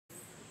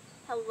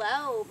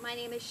Hello, my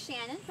name is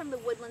Shannon from the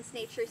Woodlands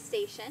Nature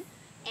Station,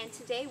 and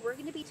today we're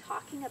going to be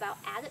talking about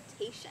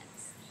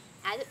adaptations.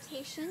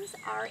 Adaptations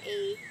are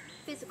a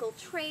physical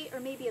trait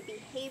or maybe a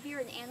behavior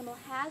an animal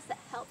has that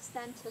helps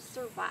them to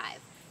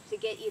survive, to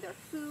get either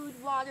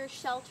food, water,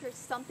 shelter,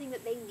 something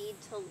that they need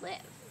to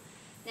live.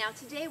 Now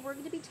today we're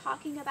going to be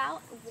talking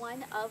about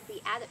one of the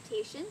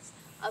adaptations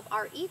of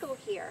our eagle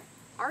here,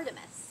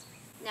 Artemis.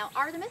 Now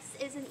Artemis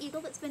is an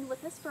eagle that's been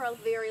with us for a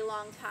very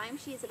long time.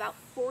 She's about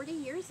 40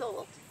 years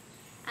old.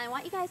 And I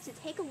want you guys to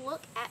take a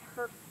look at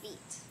her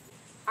feet.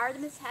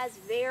 Artemis has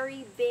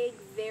very big,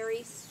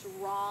 very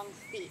strong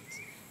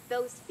feet.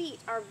 Those feet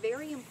are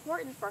very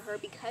important for her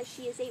because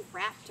she is a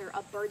raptor,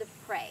 a bird of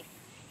prey.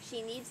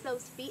 She needs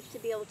those feet to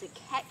be able to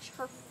catch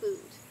her food.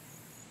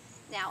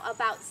 Now,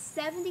 about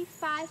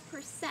 75%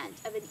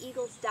 of an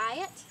eagle's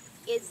diet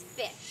is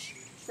fish.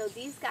 So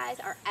these guys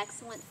are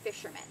excellent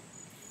fishermen.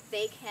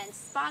 They can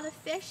spot a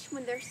fish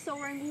when they're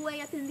soaring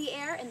way up in the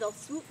air, and they'll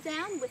swoop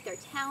down with their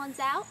talons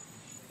out,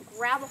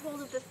 grab a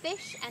hold of the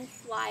fish, and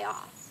fly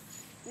off.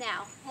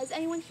 Now, has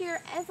anyone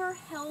here ever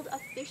held a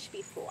fish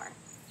before?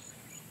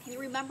 Can you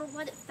remember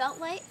what it felt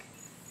like?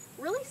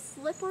 Really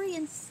slippery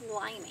and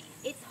slimy.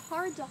 It's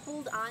hard to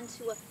hold on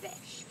to a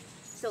fish.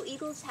 So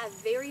eagles have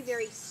very,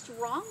 very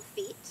strong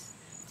feet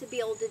to be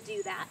able to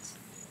do that.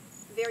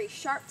 Very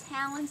sharp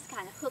talons to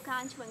kind of hook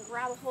onto and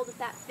grab a hold of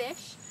that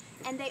fish.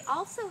 And they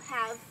also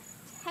have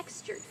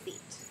textured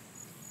feet.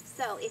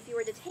 So if you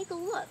were to take a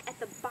look at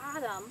the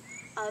bottom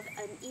of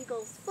an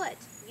eagle's foot,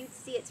 you'd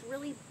see it's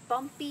really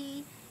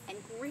bumpy and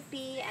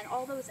grippy, and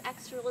all those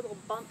extra little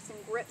bumps and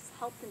grips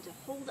help them to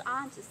hold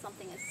on to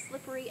something as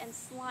slippery and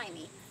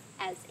slimy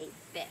as a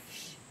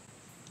fish.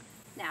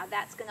 Now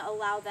that's going to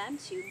allow them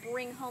to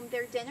bring home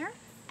their dinner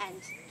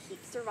and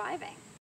keep surviving.